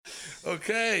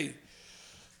Okay.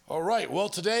 All right. Well,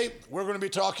 today we're going to be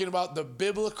talking about the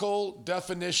biblical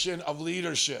definition of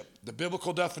leadership. The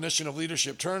biblical definition of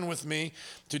leadership. Turn with me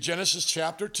to Genesis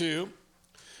chapter 2.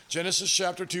 Genesis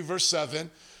chapter 2, verse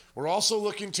 7. We're also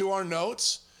looking to our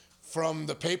notes from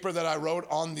the paper that I wrote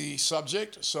on the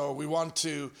subject. So we want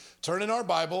to turn in our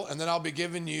Bible, and then I'll be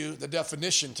giving you the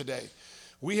definition today.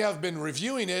 We have been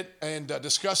reviewing it and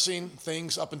discussing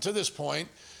things up until this point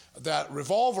that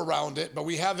revolve around it, but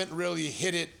we haven't really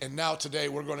hit it, and now today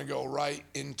we're going to go right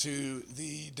into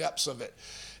the depths of it.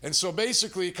 And so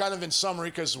basically, kind of in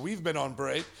summary, because we've been on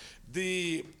break,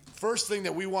 the first thing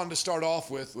that we wanted to start off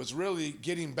with was really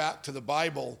getting back to the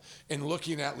Bible and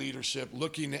looking at leadership,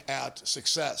 looking at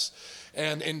success.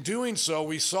 And in doing so,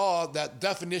 we saw that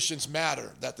definitions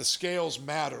matter, that the scales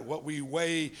matter. What we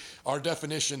weigh our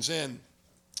definitions in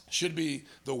should be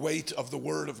the weight of the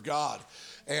Word of God.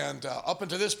 And up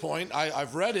until this point,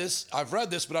 I've read this,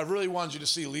 but I really wanted you to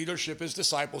see leadership is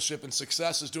discipleship and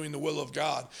success is doing the will of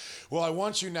God. Well, I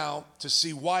want you now to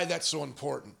see why that's so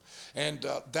important. And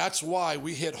that's why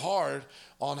we hit hard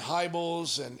on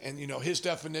Hybels and his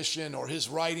definition or his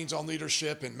writings on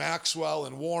leadership and Maxwell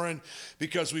and Warren,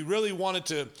 because we really wanted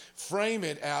to frame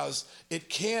it as it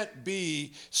can't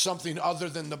be something other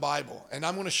than the Bible. And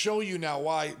I'm going to show you now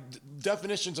why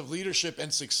definitions of leadership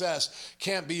and success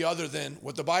can't be other than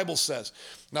what the Bible says.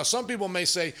 Now, some people may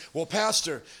say, well,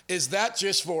 Pastor, is that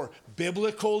just for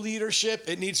biblical leadership?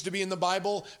 It needs to be in the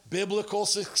Bible. Biblical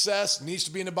success needs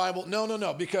to be in the Bible.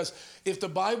 No, because if the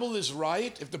Bible is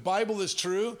right, if the Bible is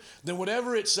true, then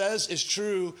whatever it says is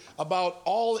true about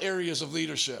all areas of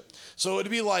leadership. So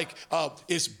it'd be like,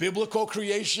 is biblical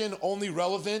creation only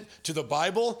relevant to the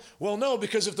Bible? Well, no,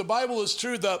 because if the Bible is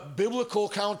true, the biblical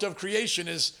account of creation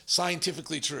is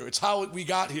scientifically true. It's how we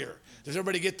got here. Does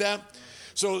everybody get that?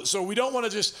 So we don't want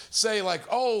to just say like,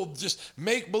 oh, just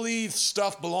make-believe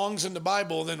stuff belongs in the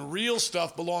Bible, then real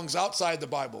stuff belongs outside the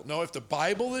Bible. No, if the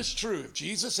Bible is true, if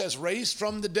Jesus has raised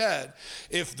from the dead,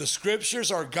 if the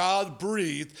scriptures are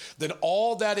God-breathed, then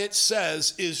all that it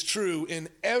says is true in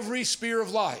every sphere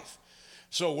of life.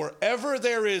 So wherever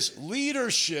there is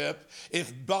leadership,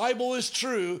 if Bible is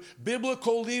true,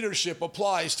 biblical leadership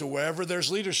applies to wherever there's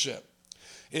leadership.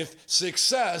 If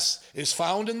success is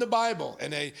found in the Bible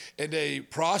and a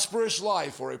prosperous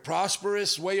life or a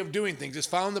prosperous way of doing things is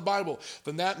found in the Bible,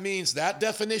 then that means that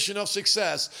definition of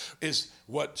success is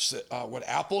what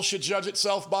Apple should judge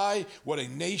itself by, what a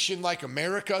nation like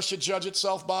America should judge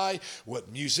itself by,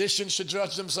 what musicians should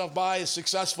judge themselves by as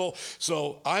successful.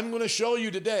 So I'm going to show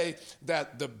you today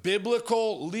that the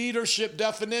biblical leadership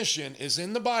definition is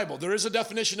in the Bible. There is a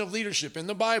definition of leadership in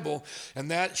the Bible, and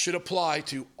that should apply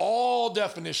to all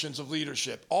definitions of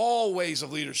leadership, all ways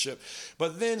of leadership.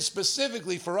 But then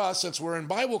specifically for us, since we're in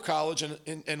Bible college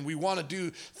and we want to do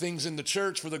things in the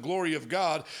church for the glory of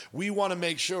God, we want to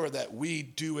make sure that we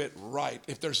do it right.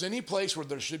 If there's any place where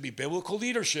there should be biblical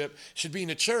leadership, it should be in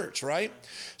a church, right?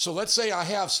 So let's say I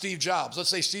have Steve Jobs.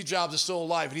 Let's say Steve Jobs is still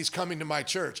alive and he's coming to my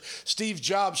church. Steve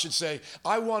Jobs should say,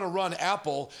 I want to run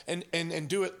Apple and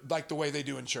do it like the way they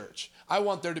do in church. I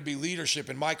want there to be leadership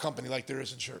in my company like there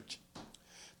is in church.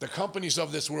 The companies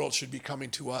of this world should be coming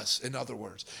to us, in other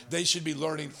words. They should be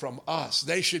learning from us.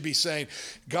 They should be saying,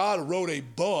 God wrote a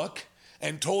book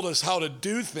and told us how to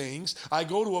do things. I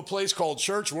go to a place called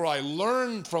church where I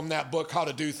learn from that book how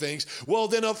to do things. Well,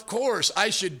 then of course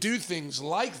I should do things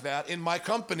like that in my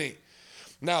company.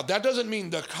 Now, that doesn't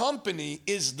mean the company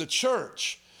is the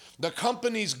church. The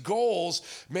company's goals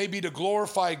may be to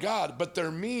glorify God, but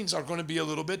their means are going to be a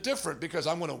little bit different because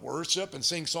I'm going to worship and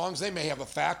sing songs. They may have a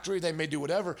factory. They may do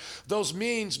whatever. Those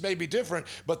means may be different,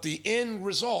 but the end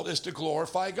result is to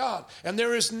glorify God. And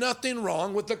there is nothing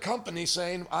wrong with the company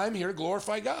saying, I'm here to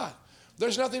glorify God.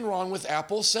 There's nothing wrong with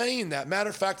Apple saying that. Matter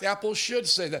of fact, Apple should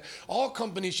say that. All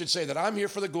companies should say that. I'm here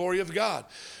for the glory of God.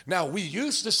 Now, we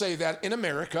used to say that in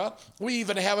America. We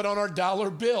even have it on our dollar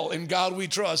bill, in God we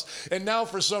trust. And now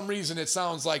for some reason it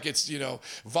sounds like it's,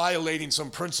 violating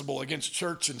some principle against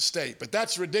church and state. But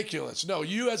that's ridiculous. No,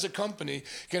 you as a company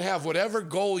can have whatever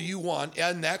goal you want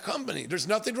in that company. There's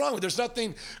nothing wrong with it. There's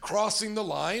nothing crossing the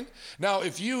line. Now,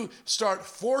 if you start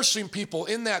forcing people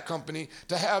in that company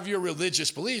to have your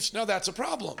religious beliefs, now that's a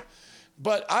problem.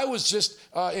 But I was just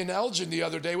in Elgin the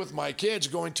other day with my kids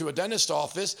going to a dentist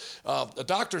office, a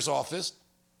doctor's office,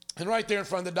 and right there in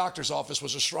front of the doctor's office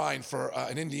was a shrine for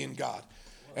an Indian god.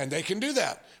 And they can do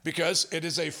that because it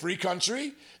is a free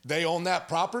country. They own that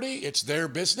property. It's their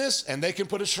business, and they can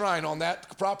put a shrine on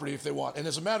that property if they want. And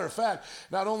as a matter of fact,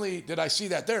 not only did I see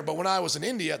that there, but when I was in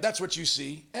India, that's what you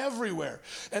see everywhere.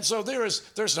 And so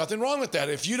there's nothing wrong with that.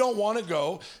 If you don't want to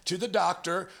go to the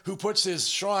doctor who puts his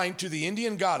shrine to the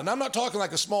Indian god, and I'm not talking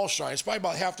like a small shrine, it's probably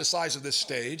about half the size of this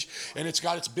stage, and it's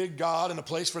got its big god and a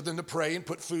place for them to pray and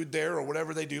put food there or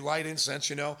whatever they do, light incense,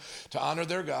 to honor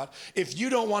their god. If you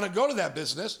don't want to go to that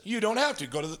business, you don't have to.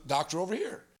 Go to the doctor over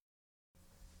here.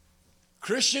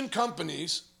 Christian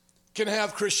companies can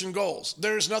have Christian goals.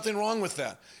 There's nothing wrong with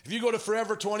that. If you go to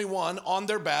Forever 21, on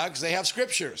their bags, they have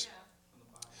scriptures.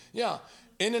 Yeah.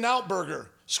 In-N-Out Burger,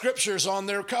 scriptures on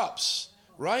their cups,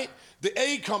 right? The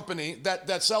A company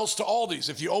that sells to Aldi's,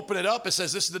 if you open it up, it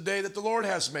says, this is the day that the Lord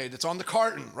has made. It's on the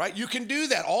carton, right? You can do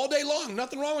that all day long.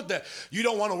 Nothing wrong with that. You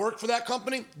don't want to work for that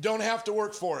company? Don't have to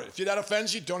work for it. If that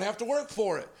offends you, don't have to work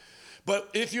for it.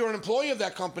 But if you're an employee of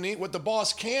that company, what the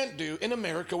boss can't do in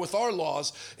America with our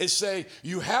laws is say,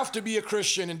 you have to be a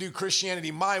Christian and do Christianity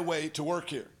my way to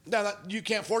work here. Now, you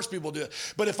can't force people to do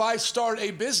it. But if I start a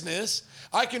business,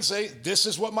 I can say, this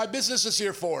is what my business is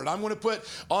here for. And I'm going to put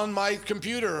on my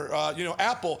computer,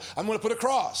 Apple, I'm going to put a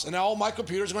cross. And now all my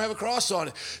computers are going to have a cross on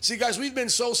it. See, guys, we've been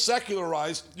so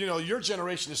secularized, your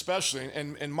generation especially,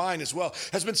 and mine as well,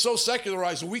 has been so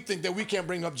secularized, we think that we can't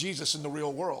bring up Jesus in the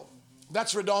real world.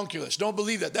 That's redonkulous. Don't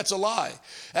believe that. That's a lie.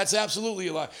 That's absolutely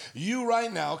a lie. You right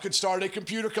now could start a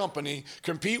computer company,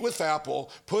 compete with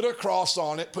Apple, put a cross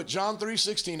on it, put John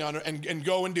 3:16 on it, and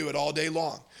go and do it all day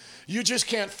long. You just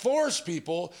can't force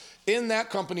people in that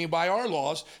company by our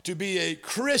laws to be a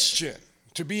Christian.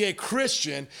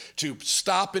 To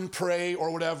stop and pray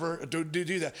or whatever,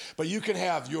 do that. But you can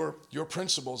have your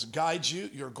principles guide you,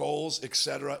 your goals,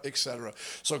 etc., etc.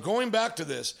 So going back to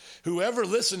this, whoever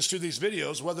listens to these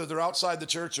videos, whether they're outside the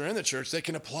church or in the church, they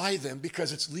can apply them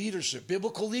because it's leadership.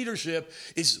 Biblical leadership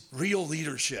is real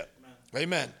leadership.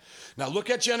 Amen. Now look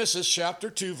at Genesis chapter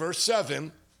 2, verse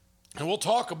 7, and we'll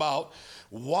talk about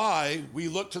why we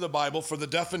look to the Bible for the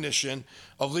definition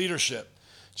of leadership.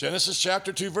 Genesis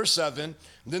chapter 2, verse 7,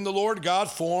 then the Lord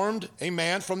God formed a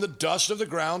man from the dust of the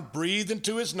ground, breathed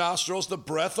into his nostrils the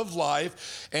breath of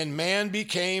life, and man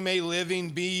became a living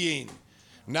being.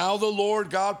 Now the Lord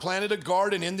God planted a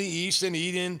garden in the east in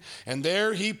Eden, and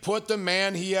there he put the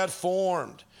man he had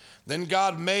formed. Then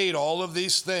God made all of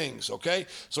these things, okay?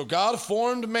 So God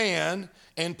formed man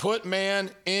and put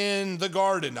man in the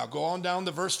garden. Now go on down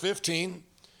to verse 15.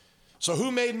 So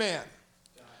who made man?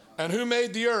 And who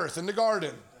made the earth and the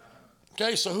garden?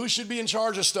 Okay, so who should be in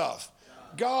charge of stuff?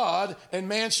 God, and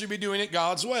man should be doing it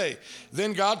God's way.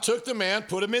 Then God took the man,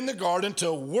 put him in the garden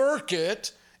to work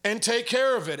it and take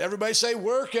care of it. Everybody say,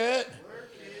 work it.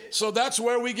 So that's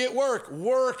where we get work.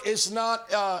 Work is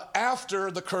not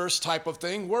after the curse type of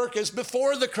thing. Work is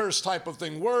before the curse type of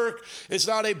thing. Work is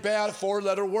not a bad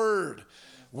four-letter word.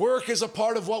 Work is a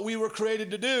part of what we were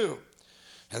created to do.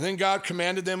 And then God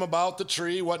commanded them about the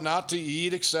tree, what not to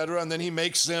eat, etc. And then he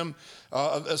makes them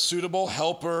a suitable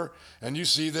helper. And you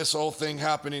see this whole thing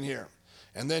happening here.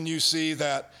 And then you see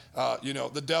that,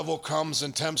 the devil comes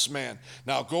and tempts man.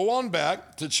 Now go on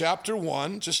back to chapter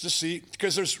 1 just to see,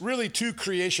 because there's really two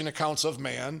creation accounts of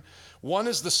man. One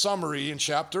is the summary in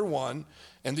chapter 1,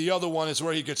 and the other one is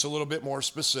where he gets a little bit more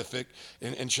specific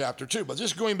in chapter 2. But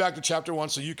just going back to chapter 1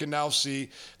 so you can now see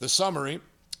the summary.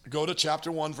 Go to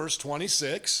chapter 1, verse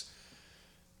 26.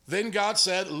 Then God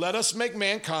said, let us make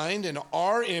mankind in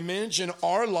our image and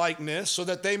our likeness so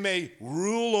that they may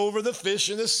rule over the fish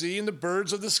in the sea and the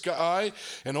birds of the sky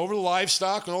and over the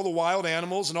livestock and all the wild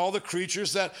animals and all the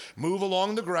creatures that move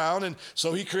along the ground. And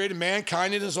so he created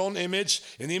mankind in his own image.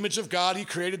 In the image of God, he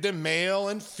created them male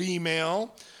and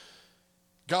female.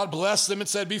 God blessed them and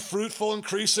said, be fruitful,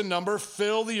 increase in number,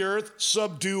 fill the earth,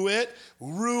 subdue it,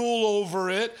 rule over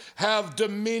it, have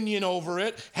dominion over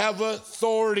it, have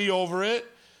authority over it.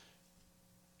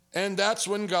 And that's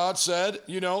when God said,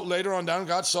 later on down,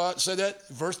 said that,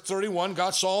 verse 31,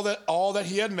 God saw that all that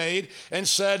he had made and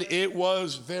said it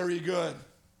was very good.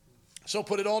 So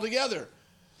put it all together.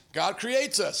 God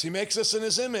creates us. He makes us in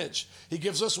his image. He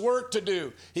gives us work to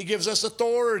do. He gives us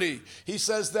authority. He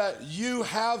says that you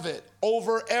have it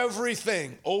over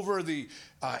everything, over the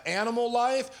animal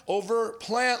life, over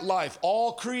plant life,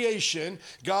 all creation.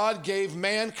 God gave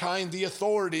mankind the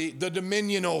authority, the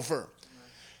dominion over.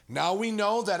 Now we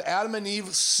know that Adam and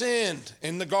Eve sinned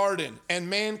in the garden and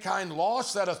mankind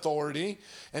lost that authority.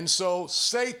 And so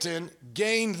Satan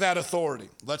gained that authority.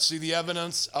 Let's see the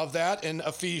evidence of that in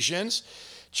Ephesians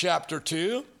chapter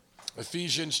 2.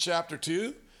 Ephesians chapter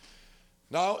 2.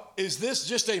 Now, is this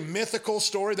just a mythical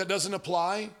story that doesn't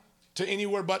apply? to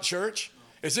anywhere but church?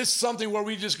 Is this something where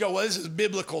we just go, well, this is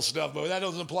biblical stuff, but that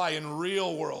doesn't apply in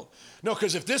real world? No,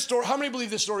 because if this story, how many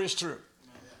believe this story is true?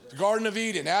 The Garden of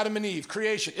Eden, Adam and Eve,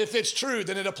 creation. If it's true,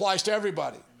 then it applies to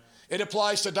everybody. It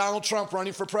applies to Donald Trump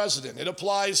running for president. It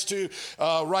applies to,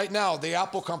 right now, the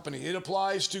Apple company. It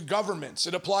applies to governments.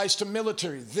 It applies to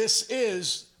military. This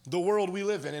is the world we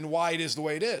live in and why it is the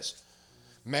way it is.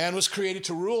 Man was created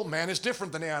to rule. Man is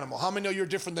different than an animal. How many know you're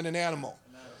different than an animal?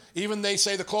 Even they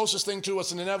say the closest thing to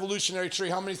us in an evolutionary tree,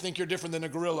 how many think you're different than a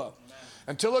gorilla? Amen.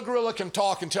 Until a gorilla can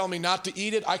talk and tell me not to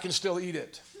eat it, I can still eat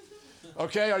it.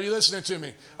 Okay, are you listening to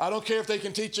me? I don't care if they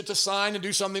can teach it to sign and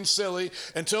do something silly.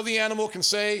 Until the animal can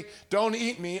say, don't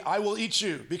eat me, I will eat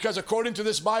you. Because according to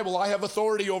this Bible, I have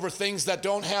authority over things that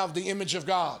don't have the image of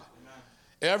God.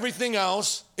 Amen. Everything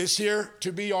else is here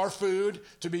to be our food,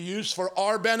 to be used for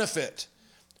our benefit.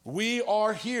 We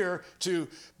are here to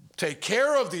take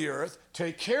care of the earth,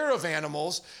 take care of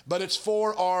animals, but it's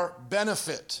for our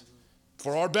benefit.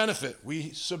 For our benefit.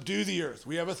 We subdue the earth.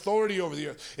 We have authority over the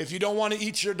earth. If you don't want to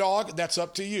eat your dog, that's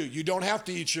up to you. You don't have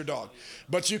to eat your dog,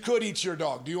 but you could eat your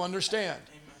dog. Do you understand?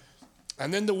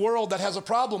 And then the world that has a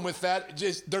problem with that,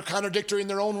 they're contradictory in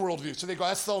their own worldview. So they go,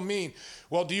 that's so mean.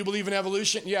 Well, do you believe in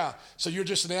evolution? Yeah. So you're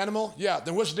just an animal? Yeah.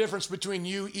 Then what's the difference between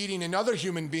you eating another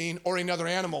human being or another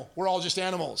animal? We're all just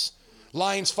animals.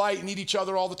 Lions fight and eat each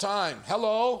other all the time.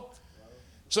 Hello?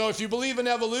 So if you believe in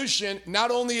evolution, not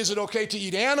only is it okay to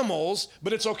eat animals,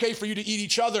 but it's okay for you to eat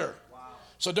each other. Wow.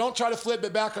 So don't try to flip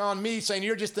it back on me saying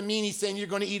you're just a meanie saying you're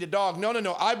going to eat a dog.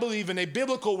 No. I believe in a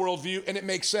biblical worldview and it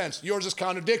makes sense. Yours is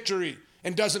contradictory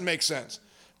and doesn't make sense.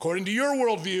 According to your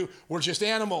worldview, we're just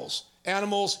animals.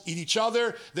 Animals eat each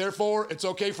other. Therefore, it's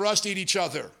okay for us to eat each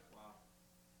other. Wow.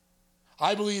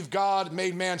 I believe God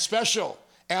made man special.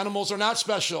 Animals are not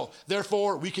special.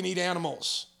 Therefore, we can eat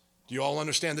animals. Do you all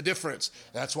understand the difference?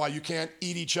 That's why you can't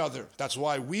eat each other. That's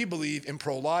why we believe in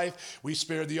pro-life. We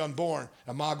spare the unborn.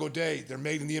 Imago Dei. They're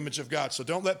made in the image of God. So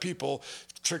don't let people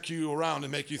trick you around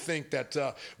and make you think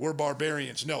that we're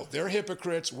barbarians. No, they're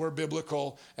hypocrites. We're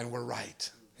biblical and we're right.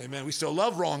 Amen. We still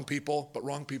love wrong people, but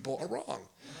wrong people are wrong.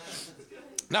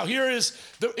 Now here is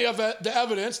the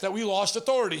evidence that we lost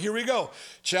authority. Here we go.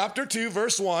 Chapter 2,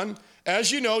 verse 1.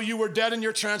 As you know, you were dead in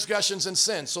your transgressions and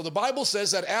sins. So the Bible says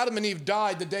that Adam and Eve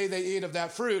died the day they ate of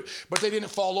that fruit, but they didn't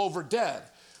fall over dead.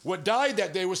 What died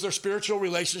that day was their spiritual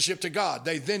relationship to God.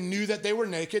 They then knew that they were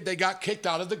naked. They got kicked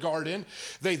out of the garden.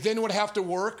 They then would have to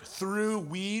work through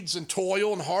weeds and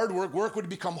toil and hard work. Work would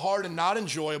become hard and not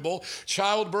enjoyable.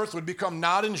 Childbirth would become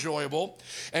not enjoyable.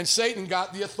 And Satan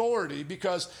got the authority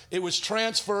because it was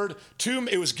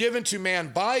it was given to man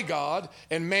by God,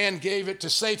 and man gave it to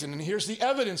Satan. And here's the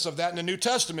evidence of that in the New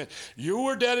Testament. You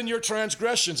were dead in your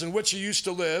transgressions in which you used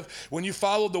to live when you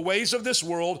followed the ways of this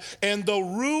world, and the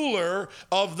ruler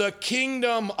of the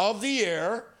kingdom of the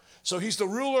air. So he's the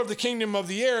ruler of the kingdom of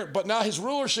the air, but now his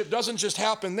rulership doesn't just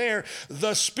happen there.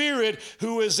 The spirit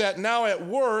who is now at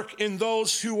work in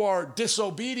those who are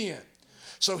disobedient.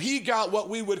 So he got what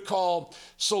we would call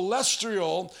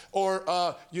celestial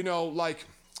or,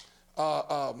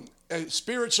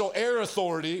 spiritual air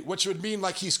authority, which would mean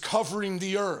like he's covering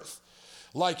the earth.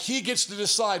 Like he gets to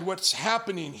decide what's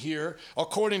happening here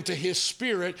according to his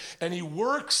spirit, and he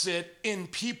works it in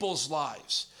people's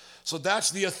lives. So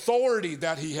that's the authority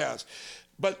that he has.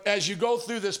 But as you go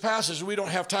through this passage, we don't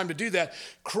have time to do that.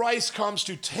 Christ comes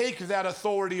to take that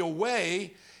authority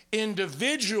away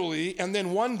individually, and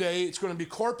then one day it's going to be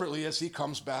corporately as he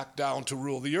comes back down to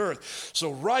rule the earth.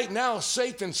 So right now,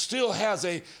 Satan still has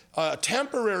a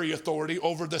temporary authority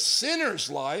over the sinner's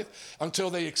life until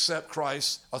they accept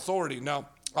Christ's authority. Now,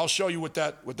 I'll show you what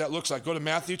that looks like. Go to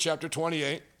Matthew chapter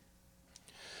 28.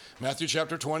 Matthew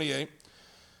chapter 28.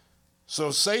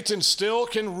 So Satan still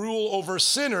can rule over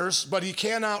sinners, but he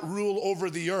cannot rule over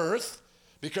the earth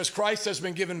because Christ has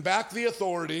been given back the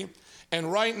authority. And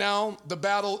right now, the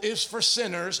battle is for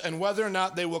sinners and whether or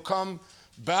not they will come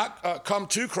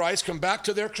to Christ, come back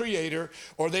to their Creator,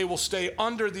 or they will stay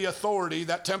under the authority,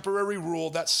 that temporary rule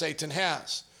that Satan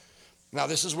has. Now,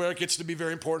 this is where it gets to be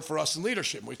very important for us in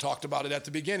leadership. We talked about it at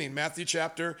the beginning. Matthew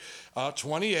chapter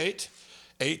 28,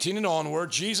 18 and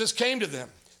onward, Jesus came to them.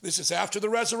 This is after the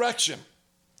resurrection.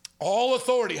 All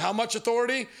authority. How much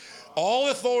authority? All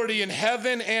authority in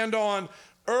heaven and on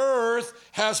earth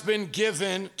has been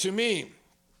given to me.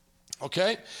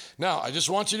 Okay? Now, I just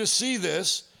want you to see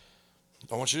this.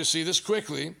 I want you to see this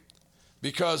quickly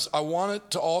because I want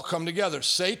it to all come together.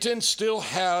 Satan still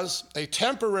has a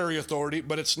temporary authority,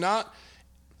 but it's not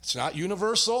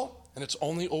universal, and it's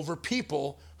only over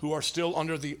people who are still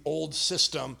under the old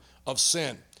system of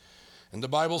sin. And the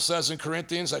Bible says in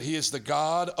Corinthians that he is the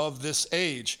God of this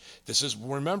age. This is,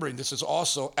 remembering, this is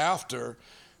also after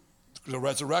the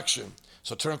resurrection.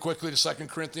 So turn quickly to 2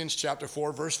 Corinthians chapter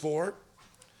 4, verse 4.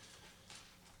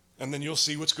 And then you'll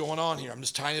see what's going on here. I'm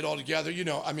just tying it all together. You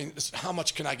know, I mean, how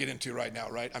much can I get into right now,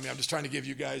 right? I mean, I'm just trying to give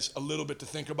you guys a little bit to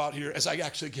think about here as I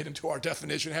actually get into our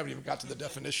definition. I haven't even got to the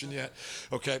definition yet.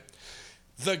 Okay.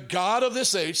 The God of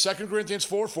this age, 2 Corinthians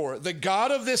 4, 4. The God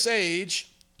of this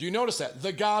age, do you notice that?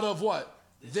 The God of what?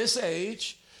 This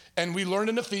age. And we learned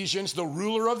in Ephesians, the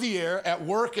ruler of the air at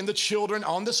work in the children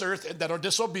on this earth that are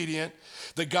disobedient.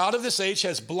 The God of this age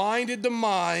has blinded the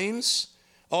minds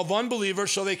of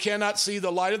unbelievers so they cannot see the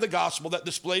light of the gospel that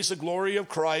displays the glory of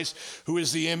Christ, who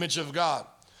is the image of God.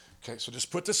 Okay, so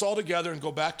just put this all together and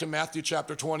go back to Matthew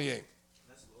chapter 28.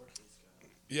 That's lowercase God.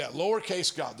 Yeah,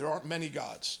 lowercase God. There aren't many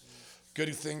gods.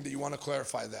 Good thing that you want to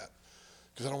clarify that,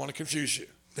 because I don't want to confuse you.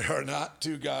 There are not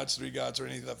 2 gods, 3 gods, or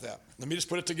anything like that. Let me just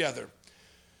put it together.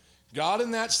 God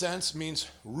in that sense means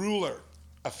ruler.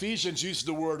 Ephesians uses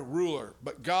the word ruler,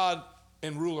 but God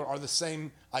and ruler are the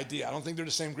same idea. I don't think they're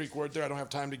the same Greek word there. I don't have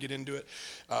time to get into it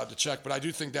to check, but I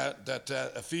do think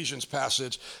that Ephesians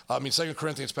passage, 2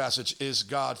 Corinthians passage is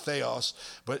God, theos,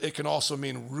 but it can also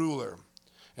mean ruler.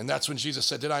 And that's when Jesus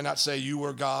said, did I not say you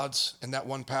were gods, in that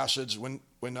one passage when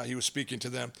he was speaking to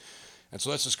them. And so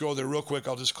let's just go there real quick.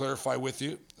 I'll just clarify with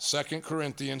you. 2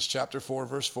 Corinthians chapter 4,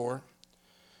 verse 4.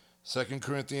 2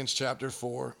 Corinthians chapter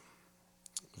 4,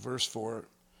 verse 4.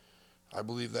 I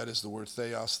believe that is the word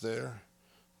theos there.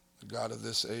 The God of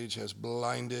this age has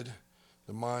blinded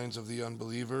the minds of the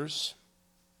unbelievers.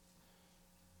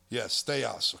 Yes,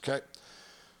 theos, okay?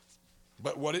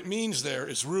 But what it means there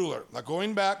is ruler. Now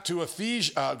going back to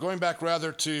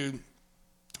to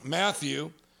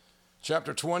Matthew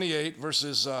chapter 28,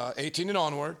 verses 18 and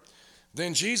onward.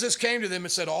 Then Jesus came to them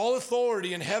and said, all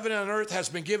authority in heaven and on earth has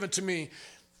been given to me.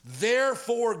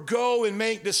 Therefore go and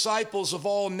make disciples of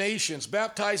all nations,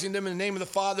 baptizing them in the name of the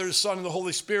Father, the Son, and the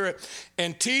Holy Spirit,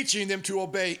 and teaching them to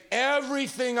obey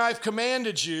everything I've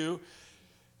commanded you.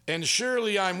 And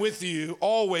surely I'm with you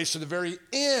always to the very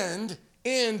end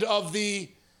of the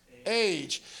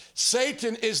age.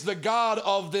 Satan is the god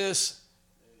of this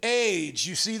age.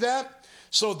 You see that?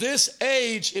 So this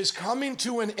age is coming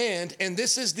to an end, and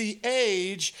this is the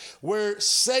age where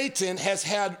Satan has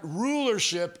had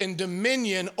rulership and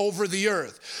dominion over the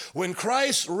earth. When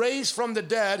Christ raised from the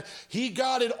dead, he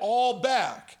got it all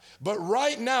back. But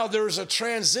right now, there's a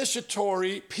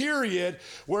transitory period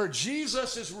where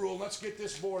Jesus' rule, let's get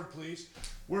this board, please,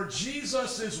 where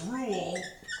Jesus' rule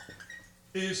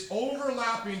is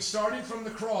overlapping, starting from the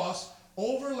cross,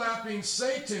 overlapping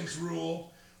Satan's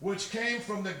rule, which came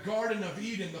from the Garden of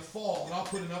Eden, the fall. And I'll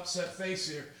put an upset face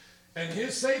here. And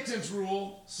Satan's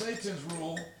rule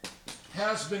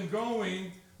has been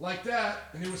going like that,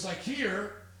 and it was like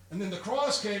here, and then the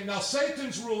cross came. Now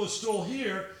Satan's rule is still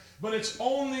here, but it's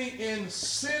only in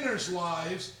sinners'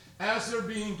 lives as they're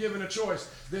being given a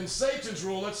choice. Then Satan's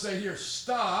rule, let's say here,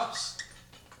 stops,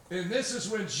 and this is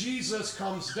when Jesus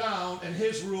comes down and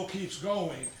his rule keeps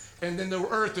going, and then the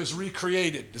earth is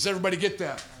recreated. Does everybody get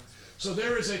that? So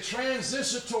there is a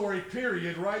transitory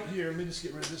period right here. Let me just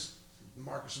get rid of this.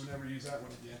 Marcus would never use that one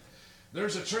again.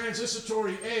 There's a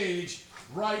transitory age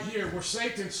right here where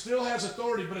Satan still has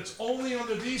authority, but it's only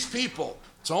under these people.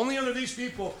 It's only under these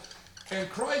people. And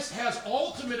Christ has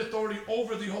ultimate authority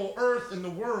over the whole earth and the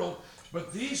world,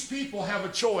 but these people have a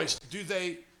choice. Do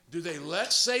they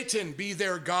let Satan be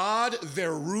their God,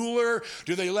 their ruler?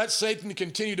 Do they let Satan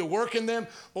continue to work in them?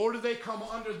 Or do they come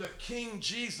under the King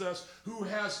Jesus, who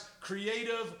has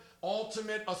creative,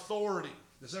 ultimate authority?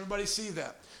 Does everybody see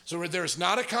that? So there's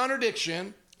not a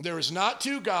contradiction. There is not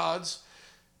 2 gods,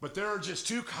 but there are just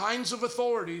 2 kinds of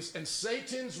authorities, and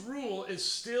Satan's rule is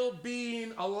still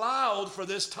being allowed for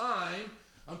this time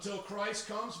until Christ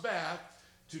comes back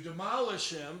to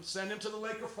demolish him, send him to the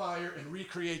lake of fire, and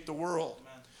recreate the world.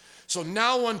 Amen. So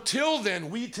now until then,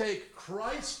 we take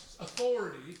Christ's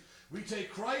authority,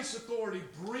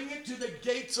 bring it to the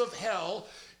gates of hell.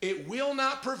 It will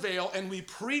not prevail, and we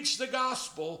preach the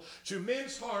gospel to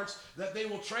men's hearts that they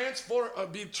will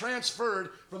be transferred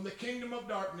from the kingdom of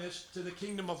darkness to the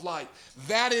kingdom of light.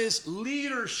 That is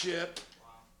leadership.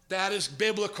 That is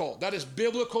biblical. That is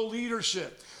biblical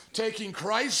leadership. Taking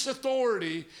Christ's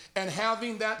authority and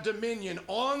having that dominion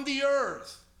on the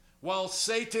earth while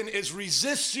Satan is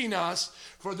resisting us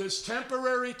for this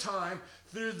temporary time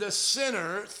through the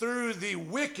sinner, through the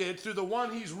wicked, through the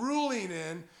one he's ruling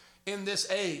in this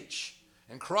age.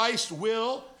 And Christ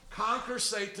will conquer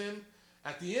Satan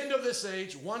at the end of this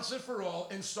age once and for all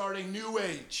and start a new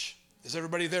age. Is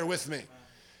everybody there with me?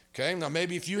 Okay, now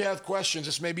maybe if you have questions,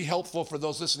 this may be helpful for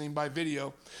those listening by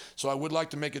video. So I would like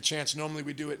to make a chance. Normally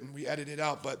we do it and we edit it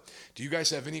out, but do you guys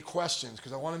have any questions?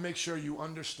 Because I want to make sure you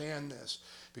understand this,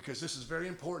 because this is very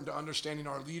important to understanding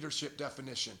our leadership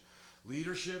definition.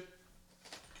 Leadership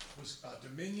was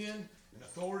dominion and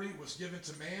authority was given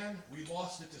to man. We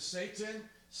lost it to Satan.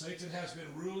 Satan has been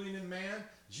ruling in man.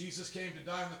 Jesus came to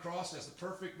die on the cross as the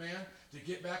perfect man to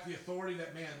get back the authority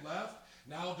that man left.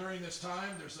 Now during this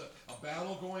time, there's a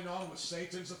battle going on with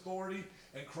Satan's authority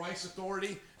and Christ's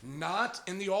authority, not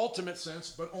in the ultimate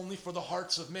sense, but only for the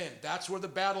hearts of men. That's where the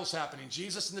battle's happening.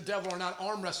 Jesus and the devil are not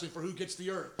arm wrestling for who gets the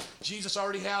earth. Jesus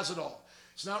already has it all.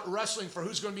 It's not wrestling for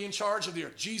who's going to be in charge of the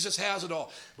earth. Jesus has it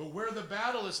all. But where the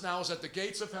battle is now is at the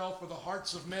gates of hell for the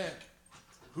hearts of men.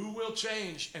 Who will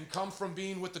change and come from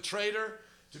being with the traitor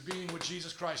to being with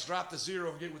Jesus Christ? Drop the zero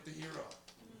and get with the hero.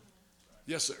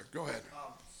 Yes, sir. Go ahead.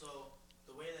 So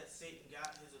the way that Satan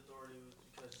got his authority was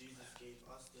because Jesus gave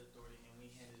us the authority and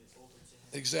we handed it over to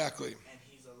him. Exactly. And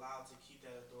he's allowed to keep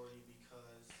that authority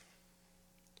because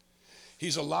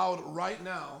he's allowed right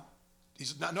now.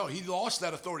 He lost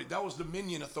that authority. That was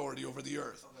dominion authority over the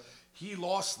earth. Okay. He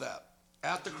lost that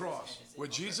at the cross. When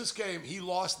Jesus came, he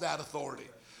lost that authority.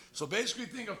 Okay. So basically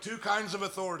think of two kinds of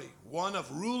authority. One of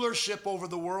rulership over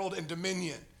the world and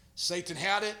dominion. Satan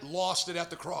had it, lost it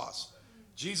at the cross.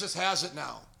 Jesus has it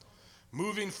now.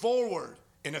 Moving forward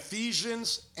in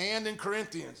Ephesians and in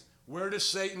Corinthians, where does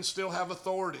Satan still have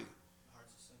authority?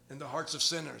 In the hearts of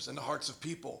sinners, in the hearts of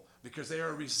people, because they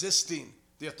are resisting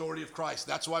the authority of Christ.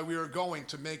 That's why we are going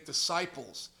to make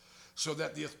disciples, so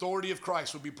that the authority of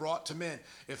Christ will be brought to men.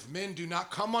 If men do not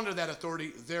come under that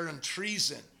authority, they're in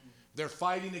treason. They're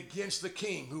fighting against the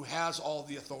king who has all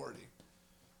the authority.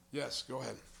 Yes, go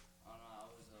ahead. I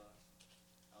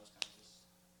was kind of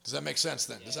just... Does that make sense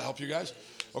then? Yeah. Does that help you guys?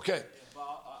 Yeah, okay. But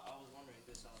I was wondering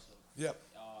this also. Yep.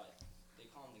 They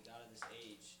call him the God of this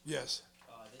age. Yes.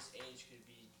 This age could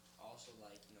be also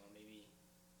like, maybe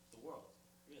the world,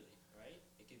 really, right?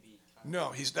 It could be kind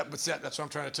No, he's not, but that's what I'm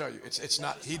trying to tell you. It's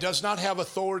not. He does not have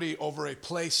authority over a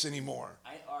place anymore.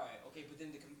 All right, okay, but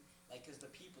then because the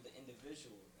people, the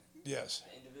individual. Yes.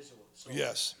 The individual. So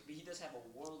yes. But he does have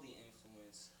a worldly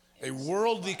influence. A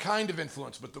worldly kind of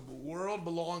influence, but the world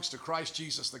belongs to Christ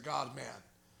Jesus, the God-man.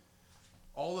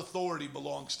 All authority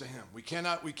belongs to him. We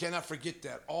cannot forget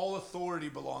that. All authority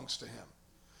belongs to him.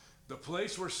 The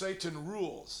place where Satan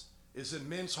rules is in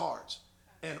men's hearts.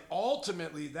 And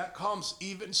ultimately, that comes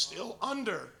even still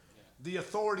under the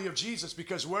authority of Jesus,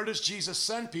 because where does Jesus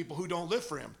send people who don't live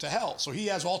for him? To hell. So he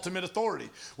has ultimate authority.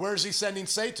 Where is he sending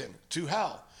Satan? To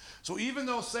hell. So even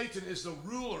though Satan is the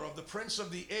ruler of the prince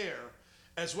of the air,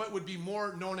 as what would be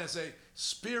more known as a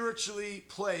spiritually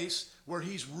place where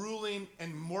he's ruling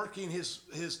and working his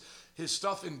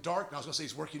stuff in darkness. I was going to say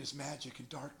he's working his magic in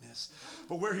darkness.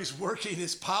 But where he's working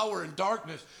his power in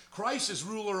darkness, Christ is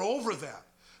ruler over that.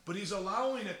 But he's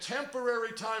allowing a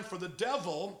temporary time for the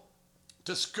devil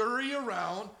to scurry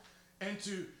around and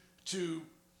to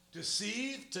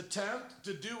deceive, to tempt,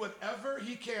 to do whatever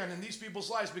he can in these people's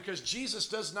lives, because Jesus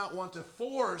does not want to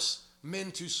force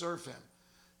men to serve him.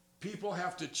 People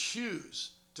have to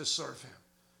choose to serve him.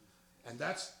 And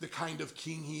that's the kind of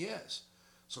king he is.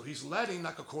 So he's letting,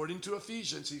 like according to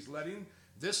Ephesians, he's letting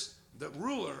the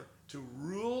ruler to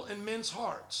rule in men's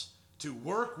hearts, to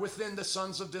work within the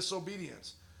sons of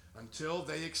disobedience until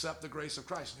they accept the grace of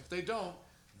Christ. And if they don't,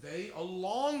 they,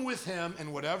 along with him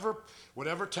and whatever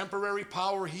temporary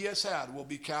power he has had, will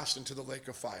be cast into the lake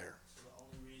of fire. So the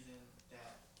only reason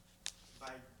that by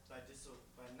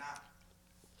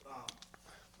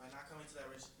not coming to that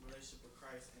relationship with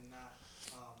Christ and not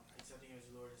accepting him as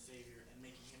your Lord and Savior and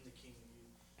making him the King of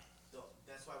you,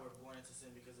 that's why we're born into sin,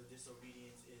 because of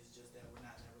disobedience is just that we're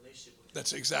not in that relationship with him.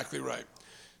 That's exactly right.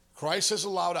 Christ has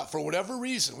allowed out, for whatever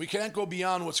reason, we can't go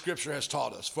beyond what Scripture has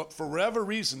taught us. For whatever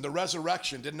reason, the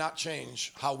resurrection did not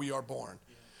change how we are born.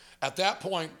 Yeah. At that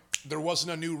point, there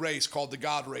wasn't a new race called the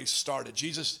God race started.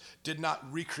 Jesus did not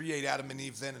recreate Adam and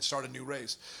Eve then and start a new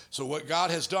race. So what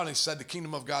God has done, he said the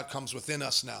kingdom of God comes within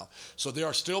us now. So there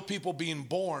are still people being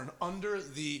born under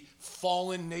the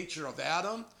fallen nature of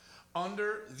Adam,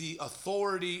 under the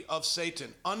authority of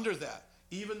Satan, under that,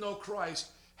 even though Christ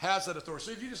has that authority.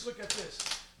 So if you just look at this,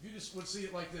 you just would see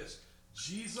it like this: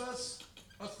 Jesus,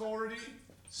 authority;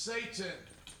 Satan,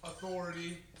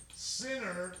 authority;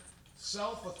 sinner,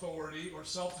 self-authority or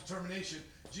self-determination.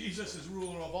 Jesus is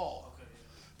ruler of all. Okay.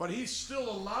 But he's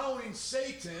still allowing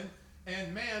Satan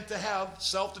and man to have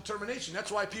self-determination.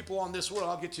 That's why people on this world,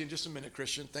 I'll get to you in just a minute,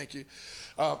 Christian, thank you.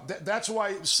 That's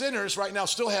why sinners right now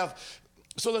still have,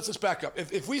 so let's just back up.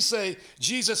 If we say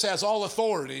Jesus has all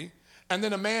authority, And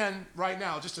then a man right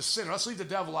now, just a sinner, let's leave the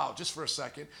devil out just for a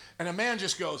second, and a man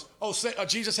just goes, oh,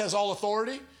 Jesus has all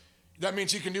authority? That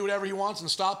means he can do whatever he wants and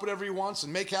stop whatever he wants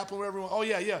and make happen whatever he wants? Oh,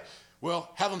 yeah.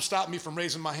 Well, have him stop me from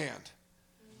raising my hand.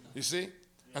 You see?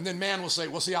 And then man will say,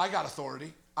 well, see, I got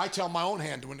authority. I tell my own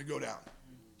hand when to go down.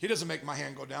 He doesn't make my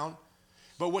hand go down.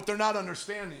 But what they're not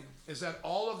understanding is that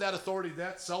all of that authority,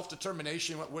 that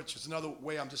self-determination, which is another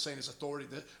way I'm just saying is authority,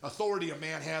 the authority a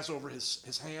man has over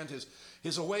his hand,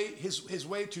 his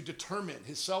way to determine,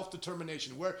 his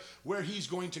self-determination, where he's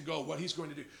going to go, what he's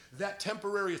going to do. That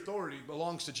temporary authority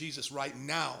belongs to Jesus right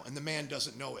now, and the man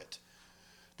doesn't know it.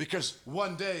 Because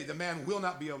one day the man will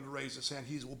not be able to raise his hand.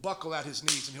 He will buckle at his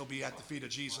knees and he'll be at the feet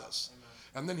of Jesus.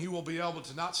 And then he will be able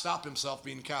to not stop himself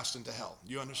being cast into hell.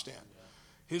 You understand?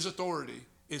 His authority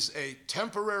is a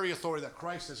temporary authority that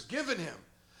Christ has given him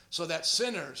so that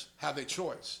sinners have a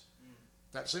choice.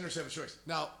 That sinners have a choice.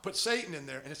 Now, put Satan in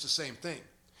there, and it's the same thing.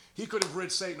 He could have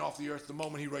rid Satan off the earth the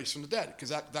moment he raised from the dead, because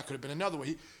that could have been another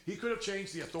way. He could have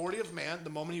changed the authority of man the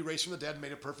moment he raised from the dead and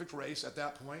made a perfect race at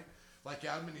that point, like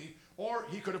Adam and Eve. Or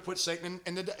he could have put Satan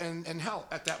in hell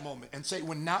at that moment, and Satan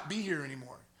would not be here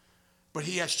anymore. But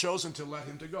he has chosen to let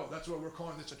him to go. That's what we're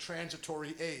calling this a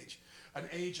transitory age, an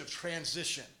age of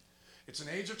transition. It's an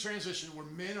age of transition where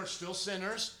men are still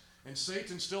sinners and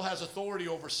Satan still has authority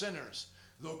over sinners.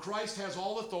 Though Christ has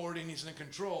all authority and he's in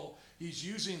control, he's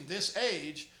using this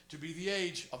age to be the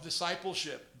age of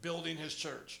discipleship, building his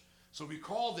church. So we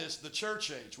call this the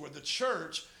church age, where the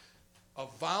church, a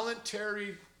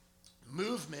voluntary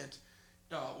movement,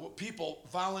 people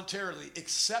voluntarily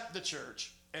accept the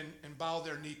church and bow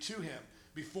their knee to him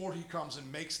before he comes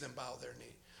and makes them bow their knee.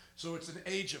 So it's an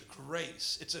age of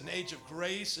grace. It's an age of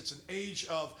grace. It's an age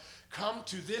of come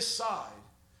to this side,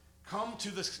 come to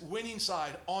the winning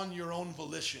side on your own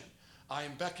volition. I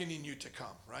am beckoning you to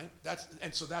come, right?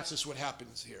 So that's just what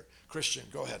happens here. Christian,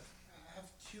 go ahead. I have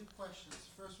two questions.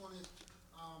 First one is,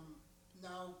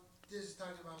 now this is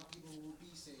talking about people who will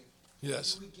be saved.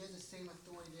 Yes. Do we get the same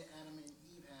authority that Adam and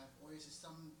Eve have, or is it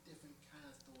some different kind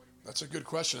of authority? That's a good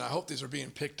question. I hope these are being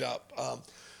picked up.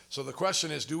 So the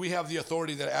question is, do we have the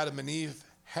authority that Adam and Eve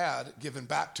had given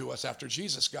back to us after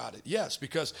Jesus got it? Yes,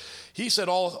 because he said,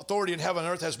 all authority in heaven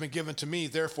and earth has been given to me,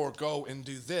 therefore go and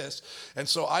do this. And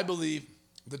so I believe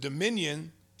the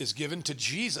dominion is given to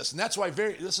Jesus. And that's why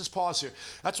let's just pause here.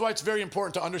 That's why it's very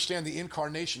important to understand the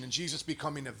incarnation and Jesus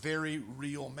becoming a very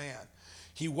real man.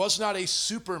 He was not a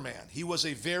superman. He was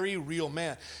a very real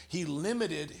man. He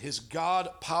limited his God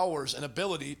powers and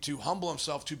ability to humble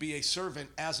himself to be a servant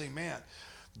as a man.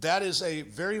 That is a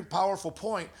very powerful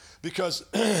point because,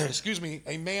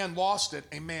 a man lost it,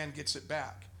 a man gets it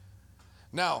back.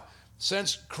 Now,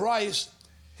 since Christ,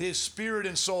 his spirit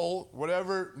and soul,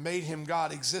 whatever made him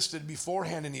God, existed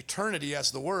beforehand in eternity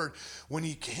as the Word, when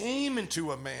he came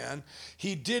into a man,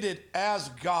 he did it as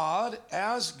God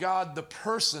the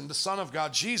person, the Son of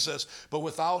God, Jesus, but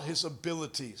without his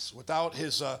abilities, without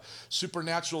his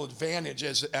supernatural advantage,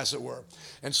 as it were.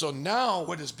 And so now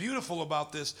what is beautiful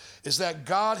about this is that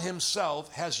God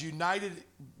himself has united,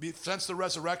 since the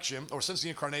resurrection, or since the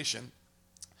incarnation,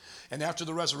 and after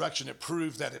the resurrection, it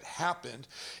proved that it happened,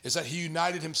 is that he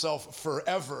united himself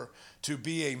forever to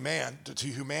be a man, to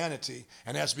humanity,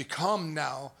 and has become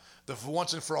now the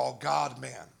once and for all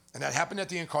God-man. And that happened at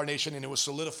the incarnation, and it was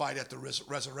solidified at the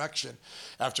resurrection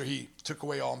after he took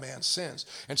away all man's sins.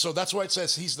 And so that's why it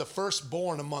says he's the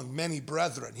firstborn among many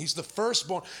brethren. He's the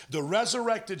firstborn. The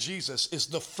resurrected Jesus is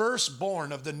the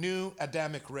firstborn of the new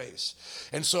Adamic race.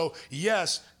 And so,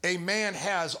 yes, a man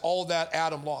has all that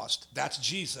Adam lost. That's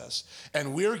Jesus.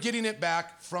 And we're getting it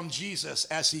back from Jesus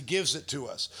as he gives it to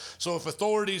us. So if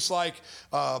authorities like,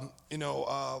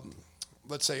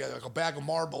 let's say a bag of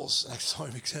marbles, that's the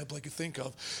only example I could think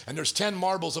of, and there's 10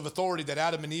 marbles of authority that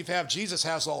Adam and Eve have, Jesus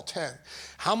has all 10.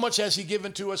 How much has he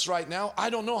given to us right now? I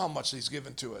don't know how much he's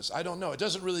given to us. I don't know. It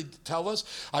doesn't really tell us.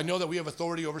 I know that we have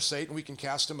authority over Satan. We can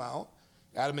cast him out.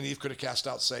 Adam and Eve could have cast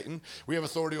out Satan. We have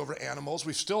authority over animals.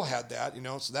 We've still had that,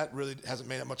 so that really hasn't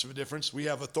made that much of a difference. We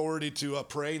have authority to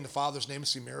pray in the Father's name and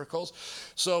see miracles.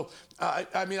 So, I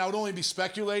would only be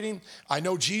speculating. I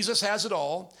know Jesus has it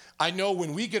all. I know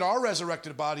when we get our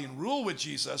resurrected body and rule with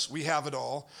Jesus, we have it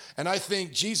all. And I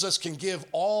think Jesus can give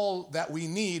all that we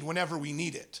need whenever we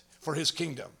need it for his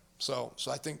kingdom. So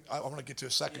I think I want to get to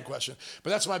a second question. But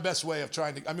that's my best way of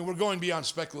trying to, we're going beyond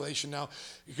speculation now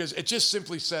because it just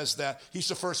simply says that he's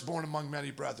the firstborn among many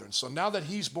brethren. So now that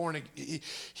he's born,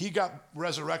 he got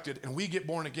resurrected and we get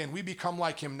born again, we become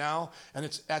like him now. And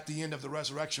it's at the end of the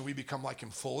resurrection, we become like him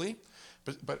fully.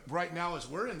 But right now, as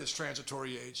we're in this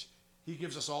transitory age, he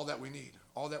gives us all that we need,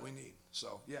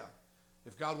 So, yeah.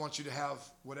 If God wants you to have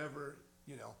whatever,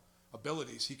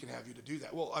 abilities, he can have you to do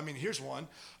that. Well, I mean, here's one.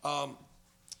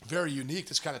 Very unique,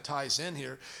 this kind of ties in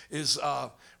here, is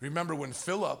remember when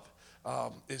Philip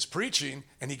is preaching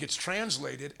and he gets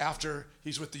translated after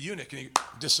he's with the eunuch and he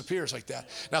disappears like that.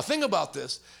 Now think about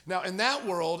this. Now in that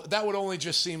world, that would only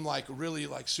just seem like really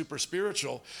like super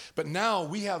spiritual, but now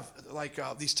we have like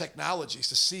these technologies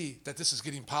to see that this is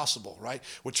getting possible, right?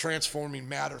 With transforming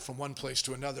matter from one place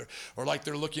to another, or like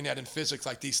they're looking at in physics,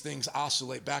 like these things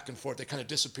oscillate back and forth, they kind of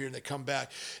disappear and they come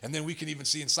back. And then we can even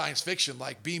see in science fiction,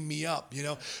 like beam me up,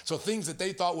 So things that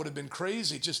they thought would have been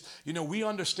crazy, just, we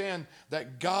understand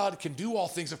that God can do all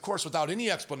things, of course, without any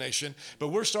explanation, but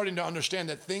we're starting to understand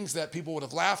that things that people would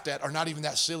have laughed at are not even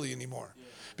that silly anymore. Yeah.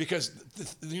 Because,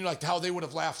 like how they would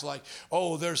have laughed, like,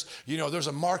 oh, there's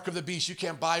a mark of the beast you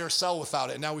can't buy or sell without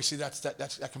it. And now we see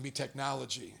that can be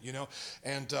technology,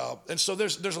 and so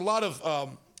there's a lot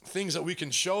of things that we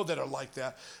can show that are like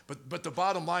that. But the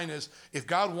bottom line is, if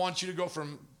God wants you to go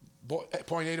from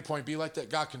point A to point B like that,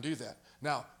 God can do that.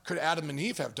 Now, could Adam and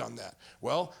Eve have done that?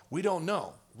 Well, we don't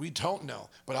know. We don't know.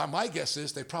 But my guess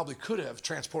is they probably could have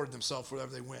transported themselves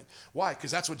wherever they went. Why?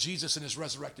 Because that's what Jesus in his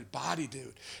resurrected body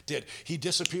did. He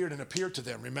disappeared and appeared to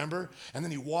them, remember? And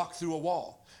then he walked through a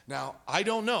wall. Now, I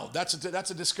don't know. That's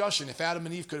a discussion. If Adam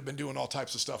and Eve could have been doing all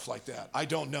types of stuff like that. I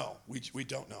don't know. We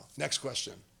don't know. Next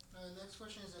question. Next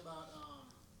question is about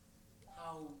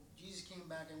how Jesus came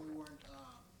back and we weren't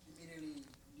immediately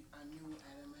a new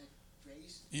Adamic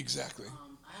race. Exactly.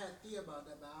 I had a theory about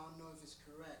that, but I don't know if it's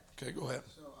correct. Okay, go ahead.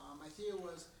 So my theory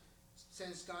was,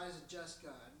 since God is a just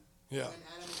God, yeah. when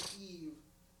Adam and Eve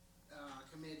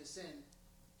committed a sin,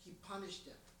 he punished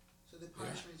them. So the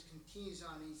punishment continues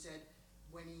on. He said,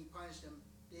 when he punished them,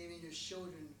 even your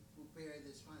children will bear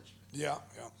this punishment. Yeah.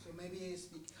 So maybe it's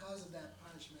because of that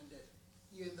punishment that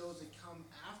even those that come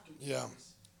after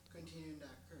Jesus continue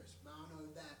that curse. But I don't know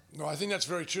if that. No, I think that's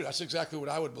very true. That's exactly what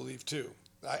I would believe too.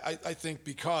 I think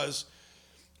because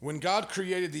when God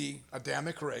created the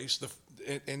Adamic race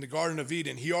in the Garden of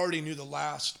Eden, he already knew the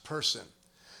last person.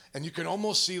 And you can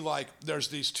almost see like there's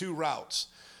these two routes.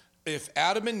 If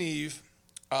Adam and Eve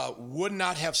would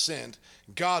not have sinned,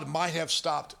 God might have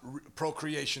stopped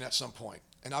procreation at some point.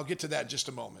 And I'll get to that in just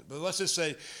a moment. But let's just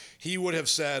say he would have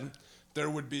said there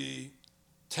would be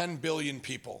 10 billion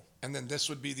people, and then this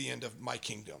would be the end of my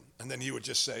kingdom. And then he would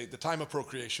just say, the time of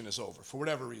procreation is over. For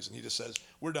whatever reason, he just says,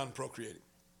 we're done procreating.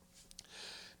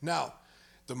 Now,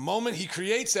 the moment he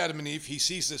creates Adam and Eve, he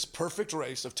sees this perfect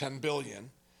race of 10 billion.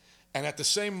 And at the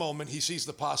same moment, he sees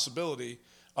the possibility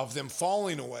of them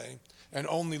falling away, and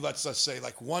only, let's say,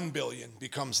 like 1 billion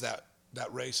becomes that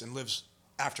race and lives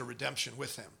after redemption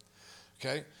with him.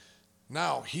 Okay?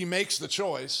 Now, he makes the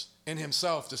choice in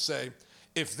himself to say,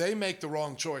 if they make the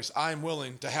wrong choice, I'm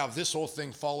willing to have this whole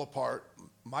thing fall apart,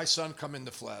 my son come in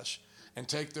the flesh and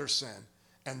take their sin,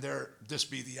 and this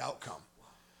be the outcome.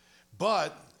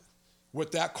 But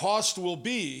what that cost will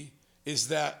be is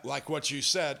that, like what you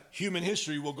said, human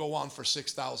history will go on for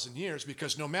 6,000 years,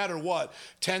 because no matter what,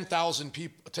 10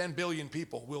 billion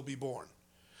people will be born.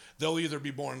 They'll either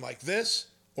be born like this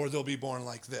or they'll be born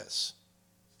like this.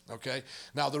 Okay?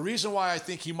 Now, the reason why I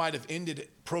think he might have ended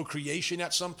procreation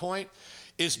at some point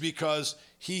is because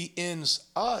he ends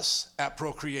us at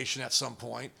procreation at some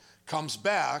point, comes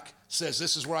back, says,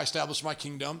 this is where I establish my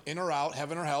kingdom, in or out,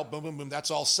 heaven or hell, boom, boom, boom, that's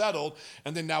all settled.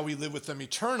 And then now we live with them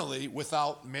eternally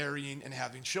without marrying and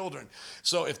having children.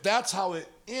 So if that's how it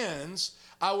ends,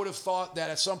 I would have thought that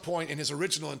at some point in his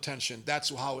original intention, that's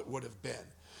how it would have been.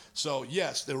 So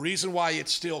yes, the reason why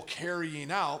it's still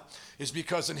carrying out is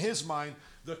because in his mind,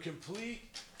 the complete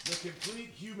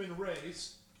human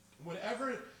race,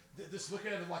 whatever, just look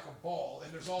at it like a ball,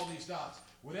 and there's all these dots.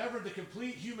 Whatever the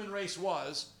complete human race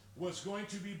was going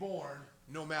to be born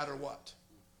no matter what.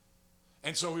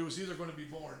 And so he was either going to be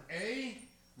born A,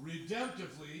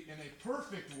 redemptively in a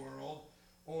perfect world,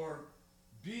 or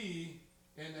B,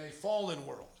 in a fallen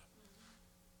world.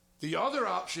 The other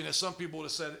option, as some people would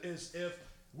have said, is if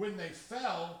when they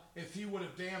fell, if he would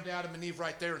have damned Adam and Eve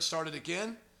right there and started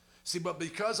again. See, but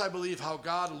because I believe how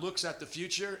God looks at the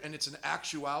future and it's an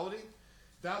actuality,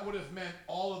 that would have meant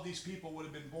all of these people would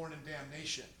have been born in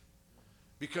damnation.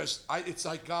 Because it's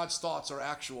like God's thoughts are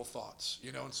actual thoughts,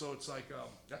 and so it's like,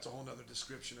 that's a whole other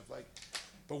description of like,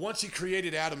 but once he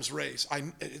created Adam's race,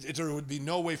 there would be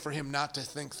no way for him not to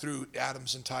think through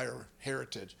Adam's entire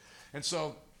heritage. And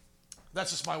so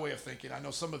that's just my way of thinking. I know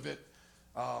some of it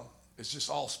is just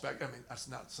all that's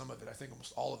not some of it. I think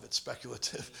almost all of it's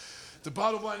speculative. The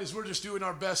bottom line is we're just doing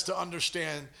our best to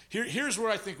understand. Here's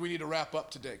where I think we need to wrap up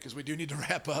today, because we do need to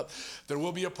wrap up. There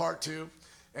will be a part 2.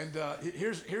 And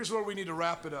here's where we need to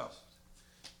wrap it up.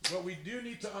 what we do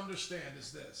need to understand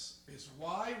is this, is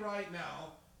why right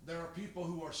now there are people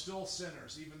who are still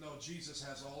sinners, even though Jesus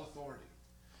has all authority.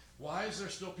 Why is there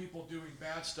still people doing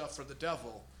bad stuff for the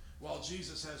devil while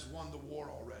Jesus has won the war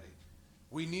already?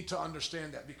 We need to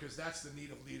understand that, because that's the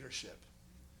need of leadership.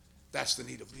 That's the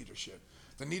need of leadership.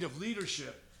 The need of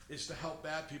leadership is to help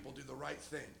bad people do the right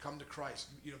thing, come to Christ,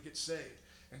 get saved,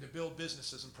 and to build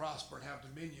businesses and prosper and have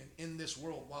dominion in this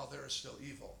world while there is still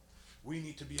evil. We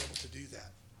need to be able to do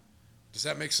that. Does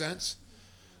that make sense?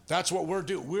 That's what we're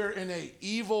doing. We're in an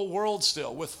evil world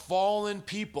still with fallen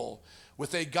people,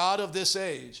 with a God of this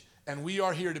age, and we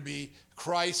are here to be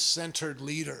Christ-centered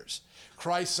leaders.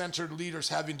 Christ-centered leaders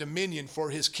having dominion for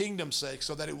his kingdom's sake,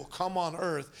 so that it will come on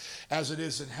earth as it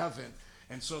is in heaven,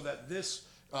 and so that this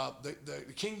the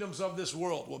kingdoms of this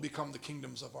world will become the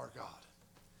kingdoms of our God.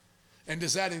 And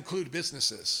does that include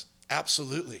businesses?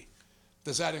 Absolutely.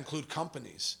 Does that include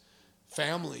companies,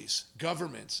 families,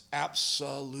 governments?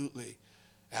 Absolutely.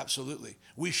 Absolutely.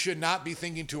 We should not be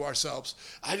thinking to ourselves,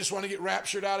 I just want to get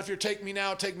raptured out. If you're take me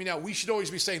now, take me now. We should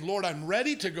always be saying, Lord, I'm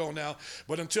ready to go now.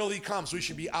 But until he comes, we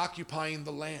should be occupying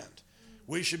the land.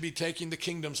 We should be taking the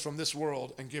kingdoms from this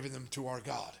world and giving them to our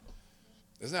God.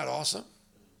 Isn't that awesome?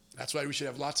 That's why we should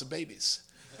have lots of babies.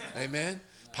 Amen.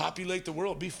 Populate the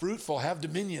world. Be fruitful. Have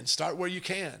dominion. Start where you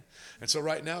can. And so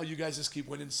right now, you guys just keep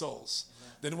winning souls.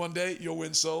 Then one day, you'll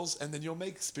win souls, and then you'll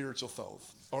make spiritual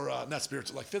souls. Or not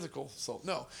spiritual, like physical souls.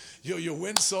 No, you'll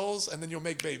win souls, and then you'll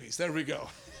make babies. There we go.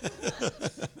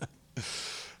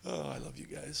 Oh, I love you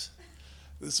guys.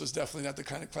 This was definitely not the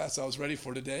kind of class I was ready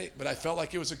for today, but I felt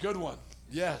like it was a good one.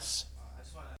 Yes.